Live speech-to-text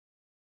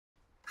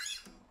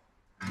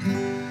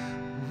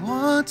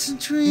what a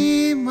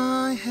dream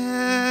I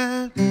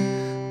had,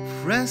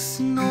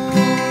 pressing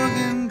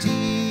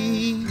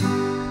organdy,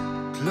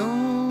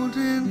 clothed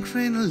in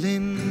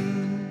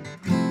crinoline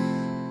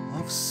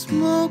of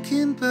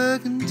smoking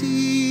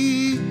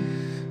burgundy,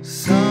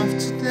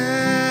 softer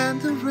than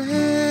the rain.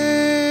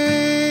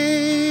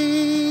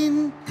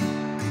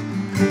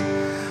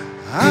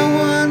 I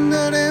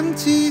wandered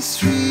empty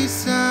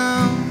streets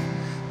down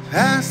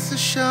past the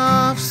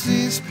shops,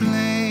 this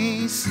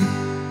place.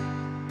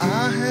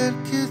 I heard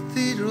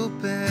cathedral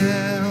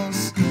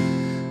bells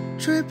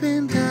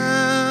dripping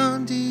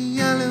down the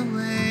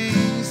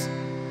alleyways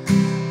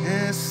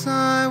as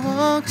I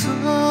walked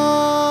on.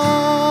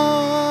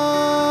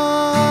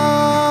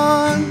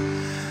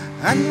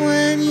 And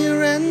when you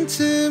ran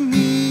to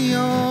me,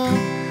 your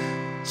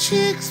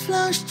cheeks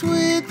flushed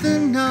with the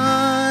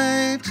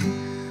night.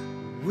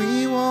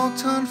 We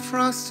walked on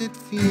frosted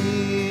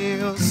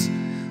fields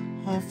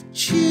of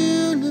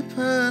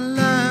juniper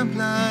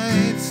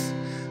lamplights.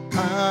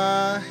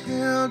 I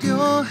held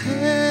your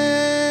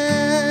hand,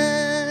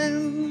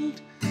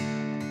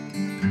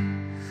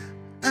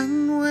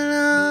 and when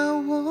I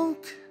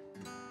woke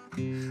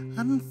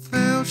and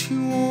felt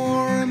you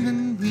warm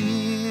and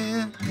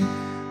near,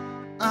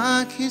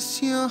 I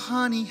kissed your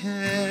honey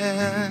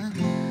hair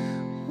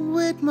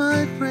with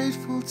my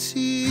grateful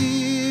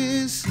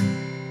tears.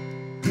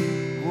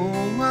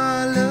 Oh,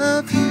 I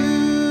love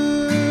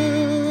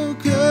you,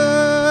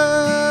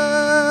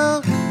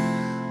 girl.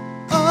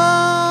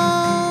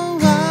 Oh,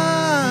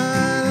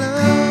 I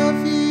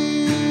love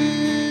you.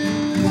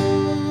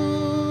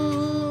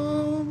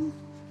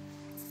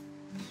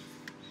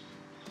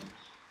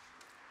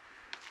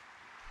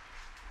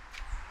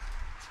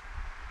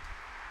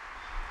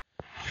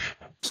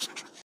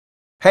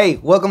 Hey,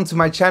 welcome to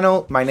my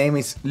channel. My name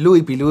is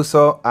Lui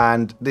Piluso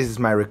and this is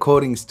my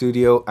recording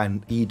studio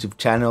and YouTube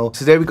channel.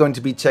 Today we're going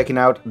to be checking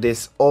out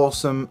this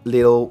awesome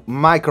little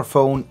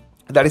microphone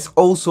that is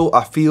also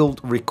a field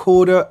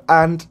recorder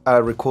and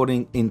a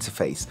recording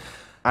interface.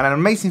 And an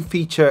amazing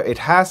feature it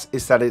has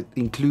is that it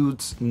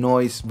includes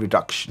noise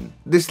reduction.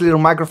 This little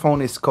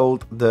microphone is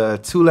called the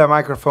Tula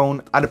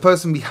Microphone, and the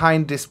person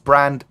behind this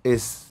brand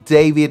is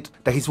David.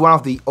 That he's one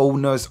of the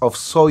owners of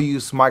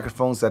Soyuz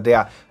microphones, that they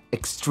are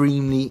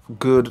extremely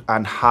good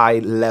and high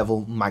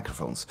level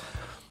microphones.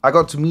 I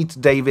got to meet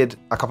David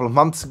a couple of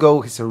months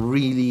ago. He's a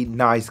really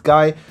nice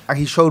guy and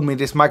he showed me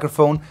this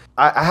microphone.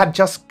 I had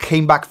just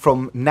came back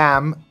from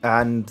NAMM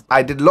and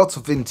I did lots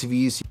of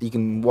interviews you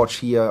can watch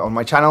here on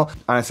my channel,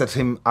 and I said to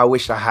him I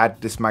wish I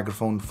had this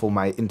microphone for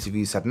my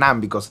interviews at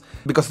NAMM because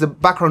the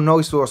background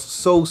noise was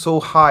so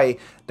high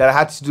that I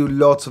had to do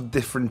lots of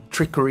different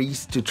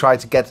trickeries to try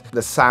to get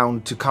the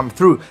sound to come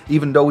through,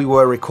 even though we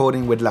were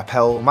recording with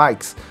lapel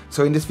mics.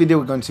 So in this video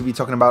we're going to be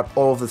talking about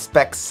all of the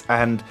specs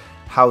and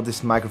how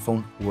this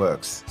microphone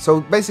works.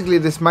 So basically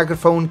this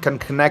microphone can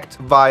connect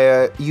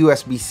via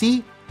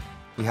USB-C.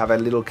 We have a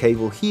little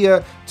cable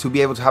here to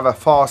be able to have a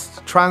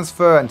fast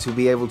transfer and to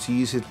be able to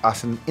use it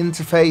as an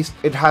interface.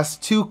 It has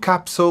two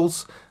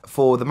capsules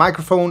for the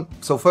microphone.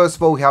 So first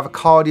of all we have a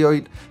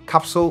cardioid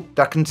capsule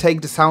that can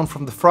take the sound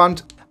from the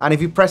front, and if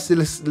you press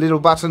this little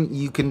button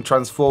you can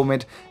transform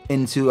it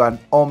into an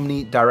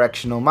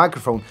omnidirectional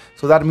microphone.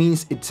 So that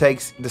means it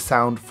takes the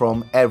sound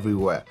from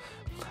everywhere.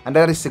 And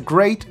that is a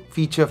great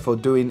feature for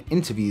doing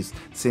interviews,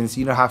 since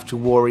you don't have to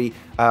worry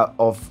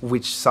of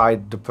which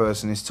side the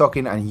person is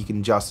talking, and you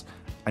can just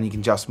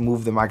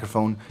move the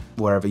microphone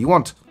wherever you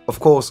want. Of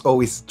course,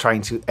 always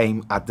trying to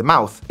aim at the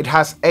mouth. It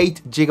has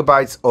 8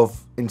 GB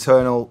of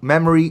internal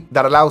memory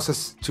that allows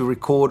us to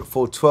record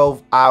for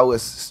 12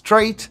 hours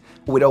straight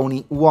with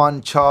only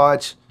one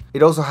charge.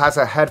 It also has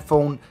a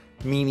headphone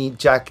mini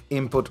jack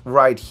input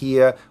right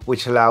here,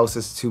 which allows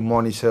us to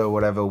monitor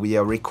whatever we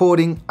are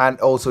recording, and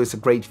also it's a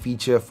great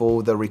feature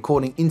for the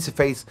recording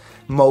interface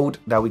mode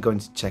that we're going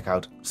to check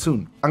out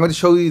soon. I'm going to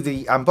show you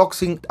the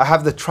unboxing. I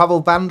have the travel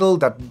bundle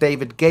that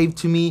David gave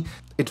to me.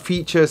 It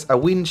features a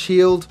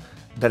windshield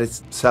that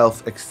is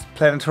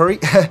self-explanatory.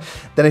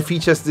 Then it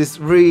features this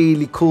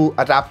really cool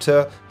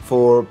adapter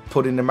for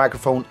putting the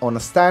microphone on a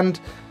stand.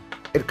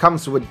 It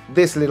comes with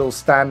this little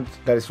stand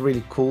that is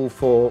really cool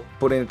for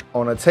putting it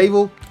on a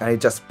table, and it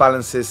just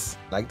balances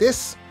like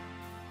this.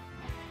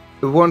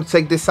 If we want to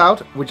take this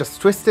out, we just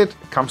twist it,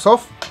 it comes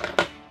off,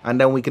 and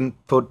then we can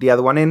put the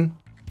other one in,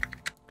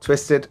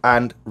 twist it,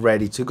 and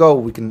ready to go.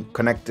 We can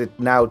connect it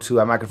now to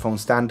a microphone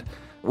stand,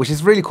 which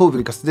is really cool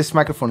because this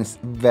microphone is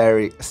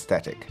very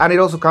aesthetic. And it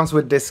also comes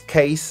with this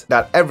case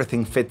that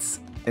everything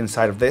fits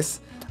inside of this.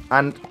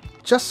 And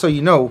just so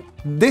you know,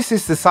 this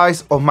is the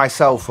size of my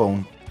cell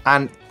phone.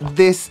 And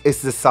this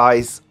is the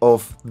size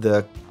of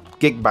the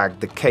gig bag,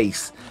 the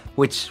case,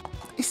 which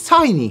is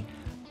tiny,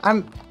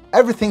 and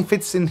everything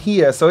fits in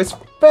here, so it's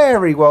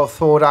very well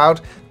thought out,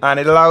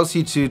 and it allows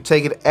you to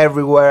take it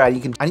everywhere, and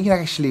you can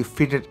actually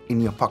fit it in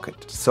your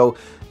pocket. So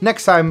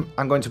next time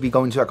I'm going to be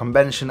going to a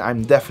convention,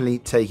 I'm definitely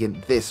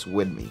taking this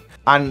with me.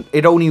 And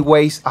it only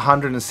weighs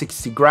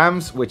 160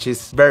 grams, which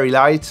is very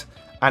light.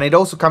 and it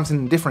also comes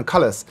in different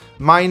colors.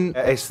 Mine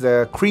is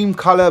the cream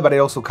color, but it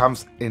also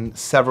comes in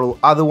several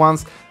other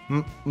ones.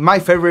 My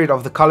favorite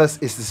of the colors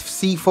is the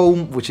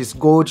seafoam, which is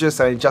gorgeous,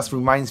 and it just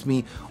reminds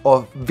me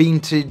of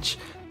vintage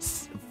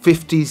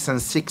 50s and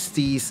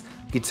 60s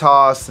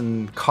guitars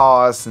and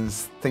cars and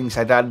things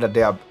like that, that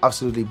they are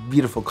absolutely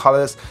beautiful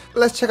colors.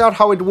 Let's check out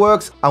how it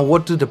works and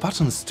what do the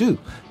buttons do.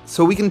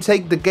 So we can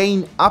take the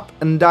gain up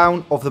and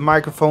down of the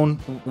microphone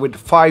with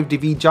 5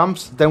 dB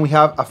jumps. Then we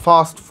have a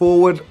fast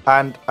forward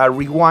and a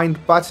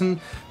rewind button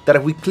that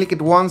if we click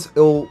it once, it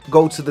will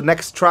go to the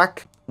next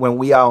track when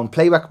we are on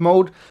playback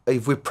mode.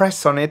 If we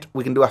press on it,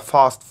 we can do a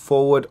fast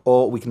forward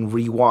or we can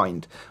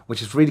rewind,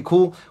 which is really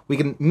cool. We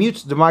can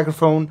mute the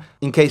microphone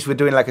in case we're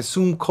doing like a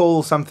Zoom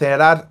call, something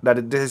like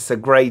that. This is a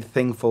great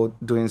thing for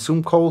doing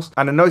Zoom calls.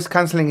 And the noise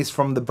cancelling is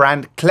from the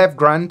brand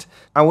Klevgrand.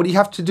 And what you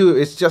have to do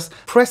is just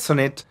press on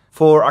it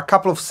for a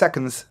couple of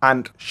seconds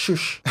and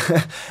shush.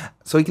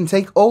 So you can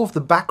take all of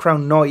the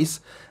background noise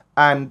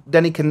and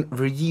then it can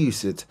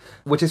reduce it,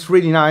 which is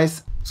really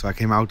nice. So I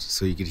came out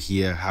so you could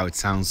hear how it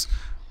sounds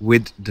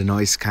with the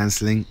noise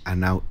cancelling, and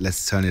now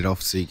let's turn it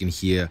off so you can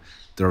hear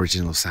the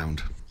original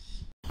sound.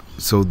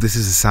 So this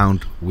is a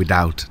sound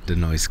without the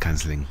noise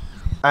cancelling.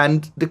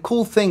 And the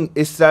cool thing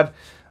is that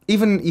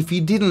even if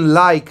you didn't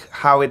like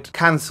how it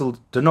cancelled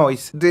the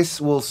noise,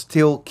 this will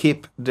still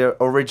keep the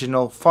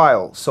original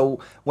file. So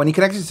when you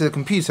connect it to the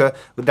computer,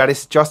 that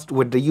is just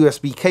with the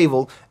USB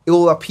cable, it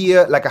will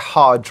appear like a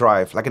hard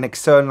drive, like an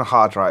external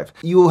hard drive.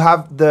 You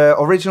have the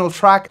original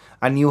track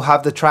and you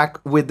have the track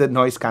with the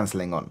noise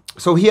cancelling on.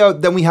 So here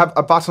then we have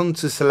a button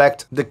to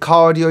select the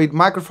cardioid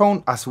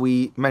microphone, as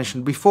we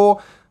mentioned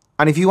before.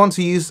 And if you want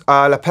to use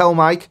a lapel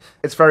mic,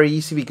 it's very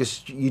easy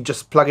because you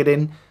just plug it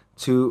in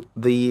to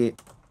the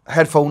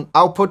headphone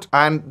output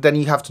and then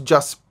you have to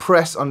just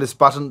press on this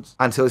button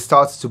until it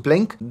starts to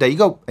blink. There you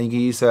go, and you can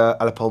use a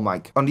lapel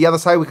mic. On the other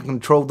side we can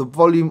control the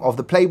volume of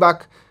the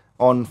playback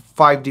on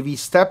 5 dB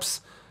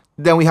steps.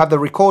 Then we have the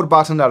record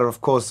button that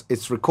of course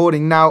it's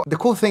recording now. The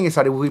cool thing is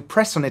that if we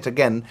press on it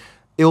again,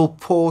 it will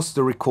pause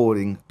the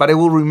recording, but it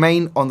will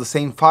remain on the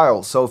same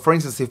file. So for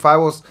instance, if I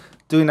was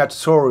doing a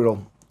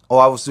tutorial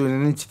or I was doing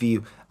an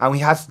interview and we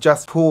had to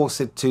just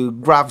pause it to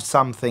grab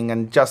something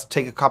and just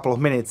take a couple of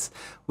minutes,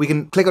 we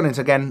can click on it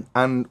again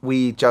and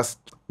we just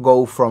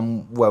go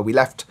from where we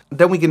left.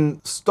 Then we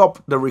can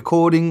stop the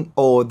recording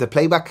or the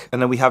playback,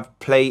 and then we have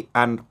play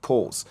and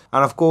pause.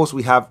 And of course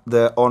we have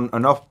the on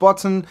and off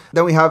button.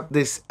 Then we have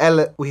this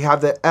we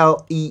have the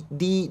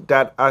LED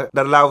that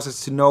allows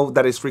us to know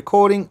that it's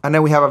recording, and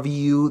then we have a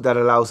view that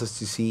allows us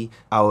to see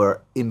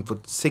our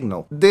input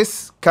signal.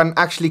 This can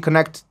actually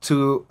connect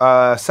to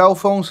a cell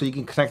phone, so you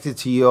can connect it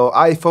to your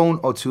iPhone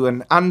or to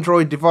an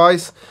Android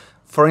device.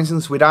 For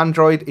instance, with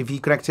Android, if you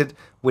connect it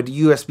with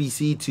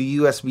USB-C to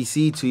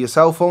USB-C to your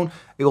cell phone,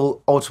 it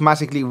will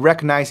automatically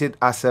recognize it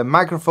as a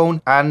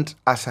microphone and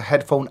as a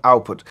headphone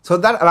output. So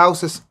that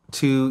allows us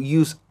to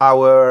use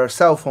our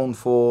cell phone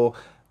for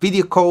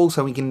video calls,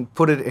 and we can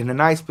put it in a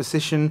nice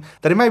position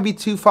that it might be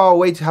too far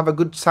away to have a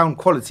good sound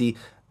quality.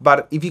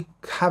 But if you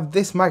have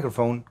this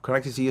microphone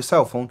connected to your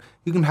cell phone,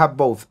 you can have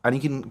both, and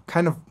you can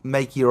kind of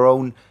make your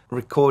own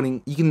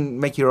recording. You can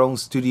make your own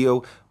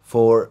studio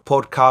for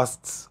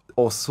podcasts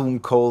or Zoom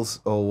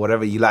calls or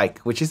whatever you like,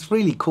 which is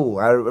really cool.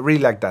 I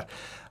really like that.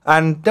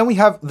 And then we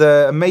have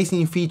the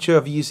amazing feature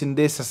of using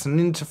this as an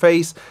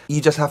interface.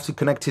 You just have to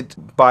connect it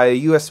by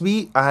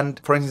USB. And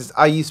for instance,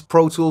 I use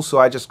Pro Tools, so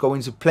I just go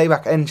into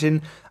Playback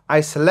Engine,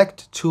 I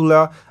select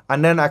Tula,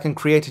 and then I can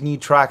create a new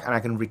track and I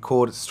can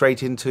record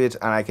straight into it,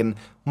 and I can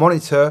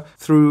monitor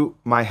through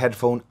my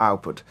headphone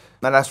output.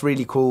 And that's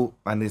really cool,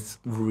 and it's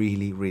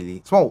really,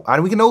 really small.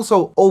 And we can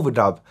also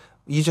overdub.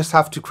 You just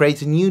have to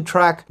create a new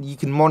track. You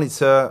can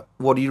monitor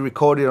what you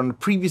recorded on the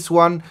previous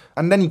one,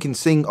 and then you can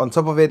sing on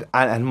top of it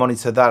and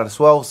monitor that as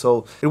well.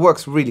 So it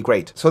works really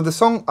great. So the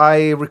song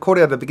I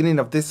recorded at the beginning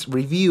of this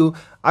review,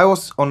 I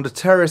was on the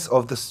terrace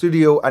of the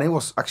studio and it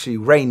was actually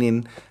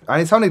raining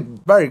and it sounded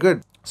very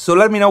good. So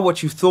let me know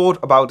what you thought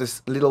about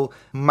this little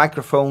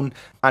microphone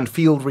and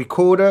field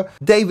recorder.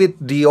 David,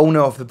 the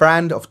owner of the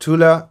brand of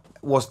Tula,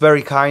 was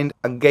very kind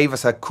and gave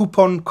us a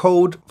coupon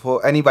code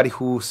for anybody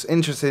who's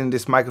interested in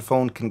this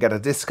microphone can get a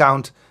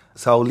discount.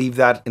 So I'll leave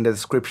that in the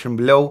description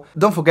below.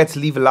 Don't forget to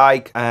leave a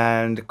like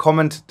and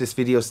comment. These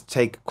videos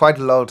take quite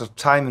a lot of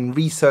time and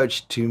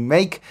research to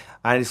make,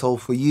 and it's all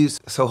for you.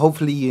 So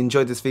hopefully you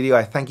enjoyed this video.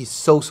 I thank you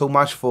so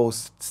much for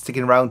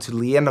sticking around till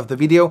the end of the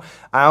video.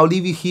 And I'll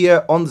leave you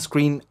here on the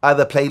screen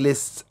other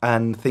playlists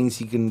and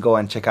things you can go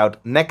and check out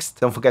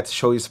next. Don't forget to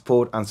show your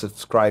support and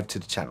subscribe to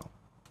the channel.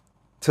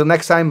 Till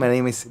next time, my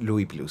name is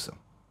Lui Piluso.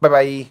 Bye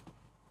bye.